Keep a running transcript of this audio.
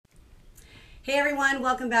Hey everyone,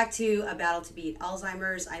 welcome back to A Battle to Beat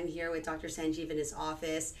Alzheimer's. I'm here with Dr. Sanjeev in his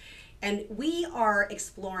office, and we are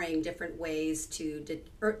exploring different ways to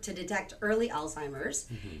detect early Alzheimer's.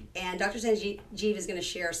 And Dr. Sanjeev is going to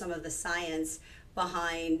share some of the science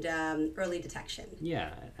behind early detection.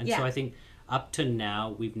 So I think up to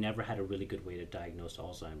now, we've never had a really good way to diagnose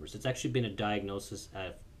Alzheimer's. It's actually been a diagnosis,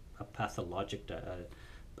 a pathologic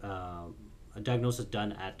a diagnosis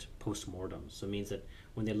done at post-mortem. So it means that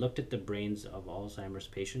when they looked at the brains of Alzheimer's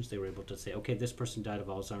patients, they were able to say, okay, this person died of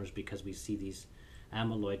Alzheimer's because we see these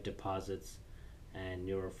amyloid deposits and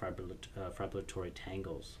neurofibrillatory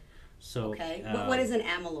tangles. So, okay, what is an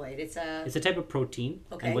amyloid? It's a type of protein.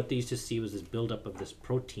 Okay. And what they used to see was this buildup of this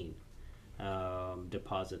protein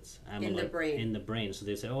deposits, amyloid, in the brain. So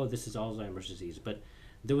they say, oh, this is Alzheimer's disease. But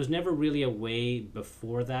there was never really a way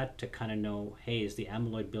before that to kind of know, hey, is the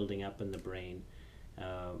amyloid building up in the brain?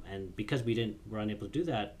 And because were unable to do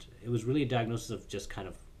that, it was really a diagnosis of just kind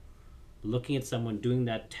of looking at someone, doing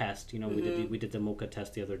that test. You know, we did the MOCA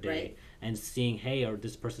test the other day, right, and seeing, hey, or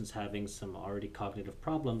this person's having some already cognitive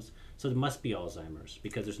problems, so there must be Alzheimer's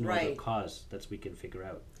because there's no other cause that we can figure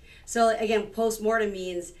out. So again, post-mortem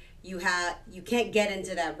means you can't get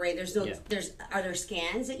into that brain. Are there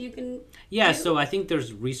scans that you can do? So I think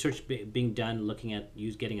there's research being done looking at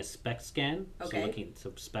getting a SPECT scan. Okay.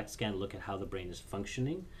 So SPECT scan, look at how the brain is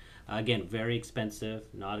functioning. Again, very expensive,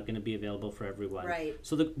 not going to be available for everyone. Right.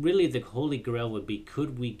 So the holy grail would be,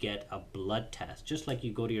 could we get a blood test, just like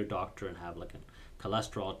you go to your doctor and have like a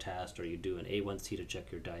cholesterol test, or you do an A1C to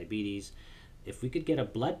check your diabetes. If we could get a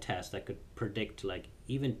blood test that could predict, like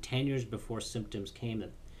even 10 years before symptoms came,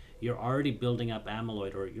 that you're already building up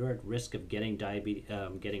amyloid or you're at risk of getting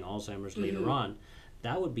getting Alzheimer's later on,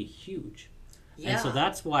 that would be huge. Yeah. And so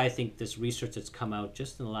that's why I think this research that's come out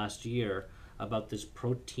just in the last year about this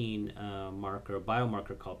protein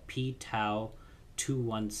biomarker called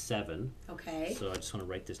P-Tau217. Okay. So I just want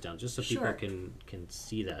to write this down just so people can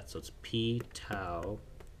see that. So it's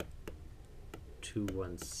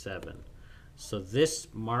P-Tau217. So this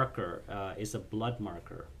marker is a blood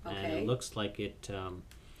marker, and it looks like it's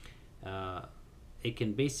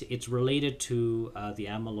related to the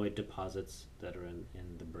amyloid deposits that are in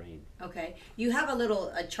the brain. Okay. You have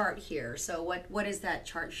a chart here. So what is that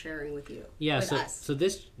chart sharing with you? Yeah. With us? So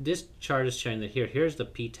this chart is showing that here's the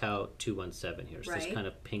P-Tau217 here. So right, this kind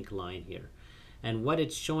of pink line here, and what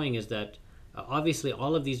it's showing is that obviously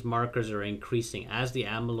all of these markers are increasing as the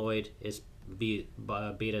amyloid is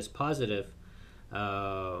beta is positive.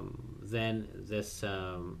 Then this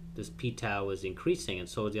p-tau is increasing, and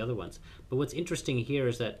so are the other ones. But what's interesting here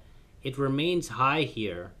is that it remains high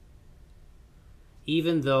here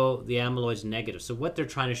even though the amyloid is negative. So what they're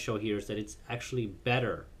trying to show here is that it's actually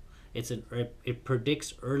better. It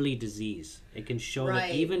predicts early disease. It can show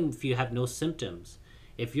that even if you have no symptoms,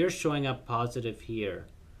 if you're showing up positive here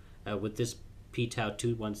with this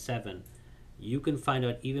p-tau217, you can find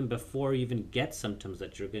out even before you even get symptoms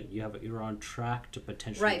that you're on track to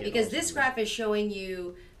potentially get because Alzheimer's. this graph is showing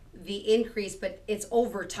you the increase, but it's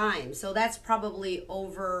over time. So that's probably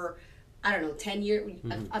over, I don't know, 10 years,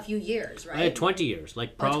 a few years, right? 20 years,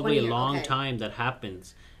 like probably a long okay, time that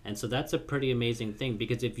happens. And so that's a pretty amazing thing,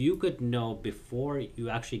 because if you could know before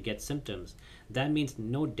you actually get symptoms, that means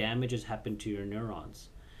no damage has happened to your neurons.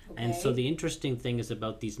 Okay. And so the interesting thing is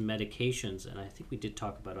about these medications, and I think we did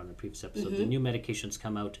talk about it on a previous episode, the new medications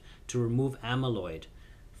come out to remove amyloid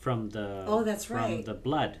from the the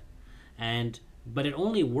blood. But it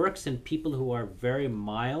only works in people who are very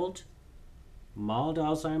mild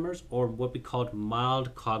Alzheimer's, or what we call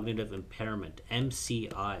mild cognitive impairment,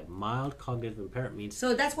 MCI. Mild cognitive impairment means...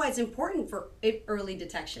 So that's why it's important for early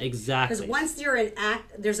detection. Exactly. Because once you're in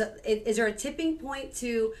is there a tipping point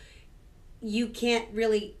to, you can't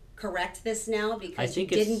really correct this now because you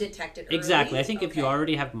didn't detect it early? Exactly. I think if you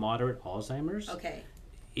already have moderate Alzheimer's,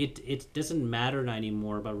 it doesn't matter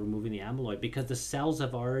anymore about removing the amyloid, because the cells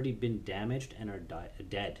have already been damaged and are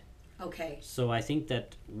dead. Okay. So I think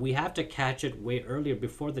that we have to catch it way earlier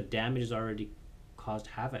before the damage has already caused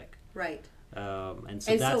havoc. Right. And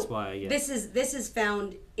that's why... Yeah. This is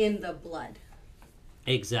found in the blood.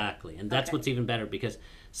 Exactly. And that's what's even better, because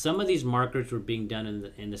some of these markers were being done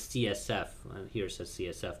in the CSF. Here it says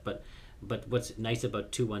CSF, but what's nice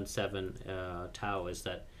about 217 tau is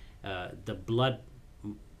that the blood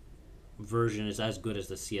version is as good as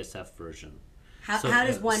the CSF version. How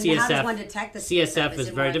does one detect the CSF? CSF is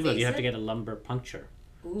very difficult. You have to get a lumbar puncture.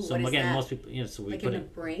 Ooh, so what is again, that? most people, so we like put in the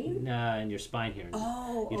brain? In your spine here.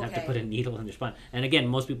 Oh, You'd have to put a needle in your spine. And again,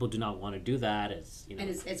 most people do not want to do that. It's and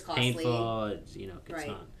it's costly. painful. It's not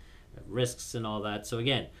risks and all that. So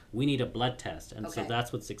again, we need a blood test, and so Okay.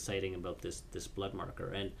 that's what's exciting about this blood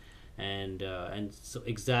marker. And so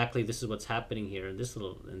exactly this is what's happening here in this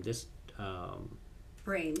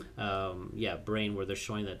Brain. brain, where they're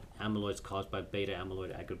showing that amyloid is caused by beta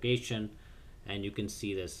amyloid aggregation, and you can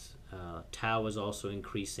see this tau is also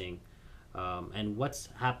increasing, and what's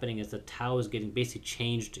happening is the tau is getting basically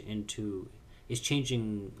changed into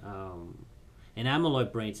in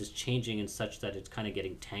amyloid brains is changing in such that it's kind of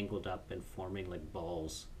getting tangled up and forming like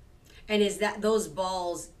balls. And is that those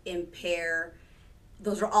balls impair?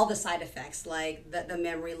 Those are all the side effects, like the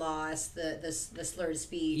memory loss, the slurred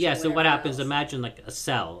speech. Yeah. or So what whatever happens? else. Imagine like a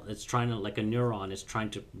cell. It's trying to, like a neuron is trying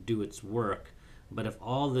to do its work, but if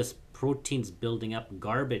all this protein's building up,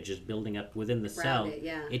 garbage is building up within the cell, it,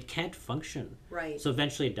 yeah. it can't function. Right. So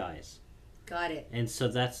eventually it dies. Got it. And so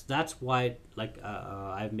that's why, like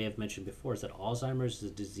I may have mentioned before, is that Alzheimer's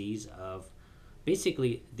is a disease of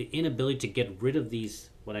basically the inability to get rid of these,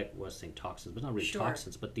 what I was saying toxins, but not really Sure.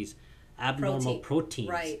 toxins, but these abnormal proteins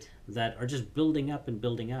Right. that are just building up and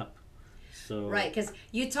building up. So Right, because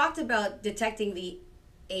you talked about detecting the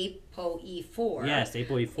ApoE4. yes,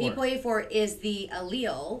 ApoE4. ApoE4 is the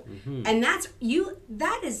allele, and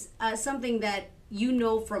that is something that you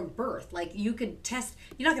know from birth. Like you could test.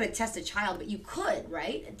 You're not going to test a child, but you could,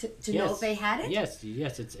 right? To know if they had it. Yes.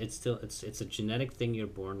 It's still it's a genetic thing you're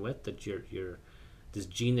born with, that you're this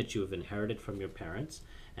gene that you have inherited from your parents,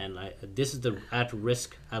 and this is the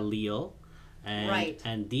at-risk allele, and Right.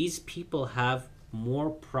 and these people have more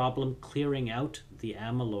problem clearing out the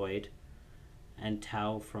amyloid and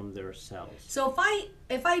tau from their cells. So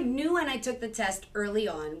if I knew and I took the test early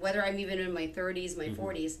on, whether I'm even in my 30s, my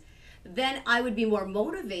 40s, then I would be more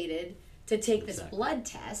motivated to take this blood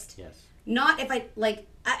test. Yes. Not if and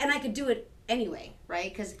I could do it anyway,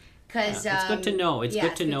 right? Because It's good to know. It's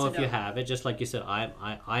good to know if you know. have it. Just like you said,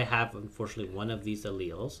 I have, unfortunately, one of these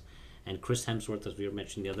alleles. And Chris Hemsworth, as we were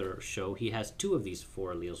mentioning the other show, he has 2 of these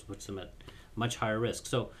 4 alleles, puts him at much higher risk.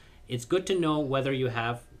 So it's good to know whether you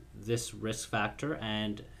have this risk factor.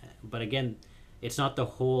 But again, it's not the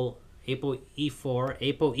whole ApoE4.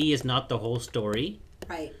 ApoE is not the whole story.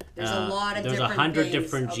 Right. There's a lot of There's different 100 things.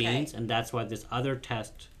 different Okay. genes, and that's why this other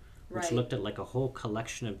test, which Right. looked at like a whole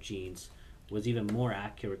collection of genes, was even more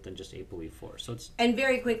accurate than just ApoE4. So it's And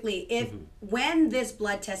very quickly, when this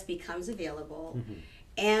blood test becomes available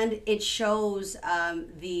and it shows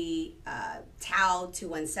the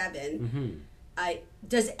Tau217,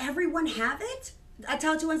 does everyone have it? A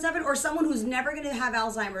Tau217, or someone who's never going to have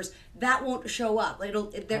Alzheimer's, that won't show up.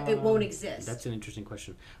 It won't exist. That's an interesting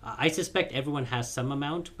question. I suspect everyone has some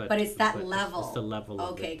amount, but But it's that level. It's the level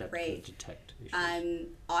Okay, of it that great. can detect issues.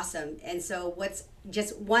 Awesome. And so what's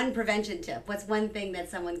just one prevention tip? What's one thing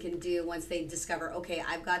that someone can do once they discover, okay,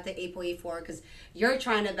 I've got the ApoE4, because you're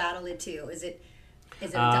trying to battle it too.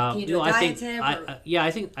 Can you do a diet tip?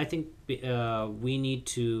 I think we need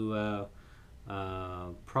to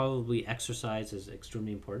probably exercise is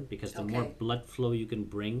extremely important, because the more blood flow you can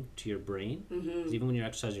bring to your brain, 'cause even when you're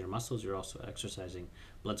exercising your muscles, you're also exercising,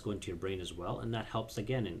 blood's going to your brain as well, and that helps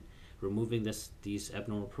again in removing these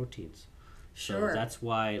abnormal proteins. Sure. So that's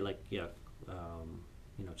why,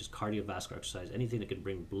 just cardiovascular exercise, anything that can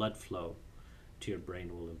bring blood flow to your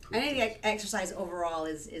brain will improve. I think exercise overall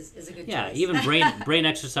is a good choice. Even brain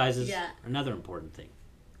exercises Yeah. another important thing.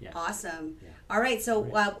 Yeah. Awesome. All right.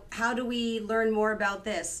 So how do we learn more about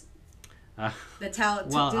this? The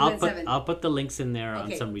Tau217. I'll put the links in there on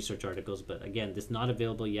Okay. some research articles, but again, this is not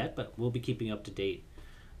available yet, but we'll be keeping up to date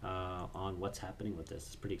on what's happening with this.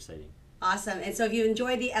 It's pretty exciting. Awesome. And so if you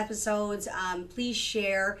enjoyed the episodes, please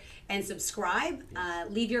share and subscribe.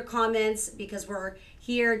 Leave your comments, because we're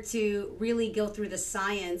here to really go through the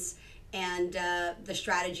science and the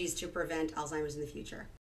strategies to prevent Alzheimer's in the future.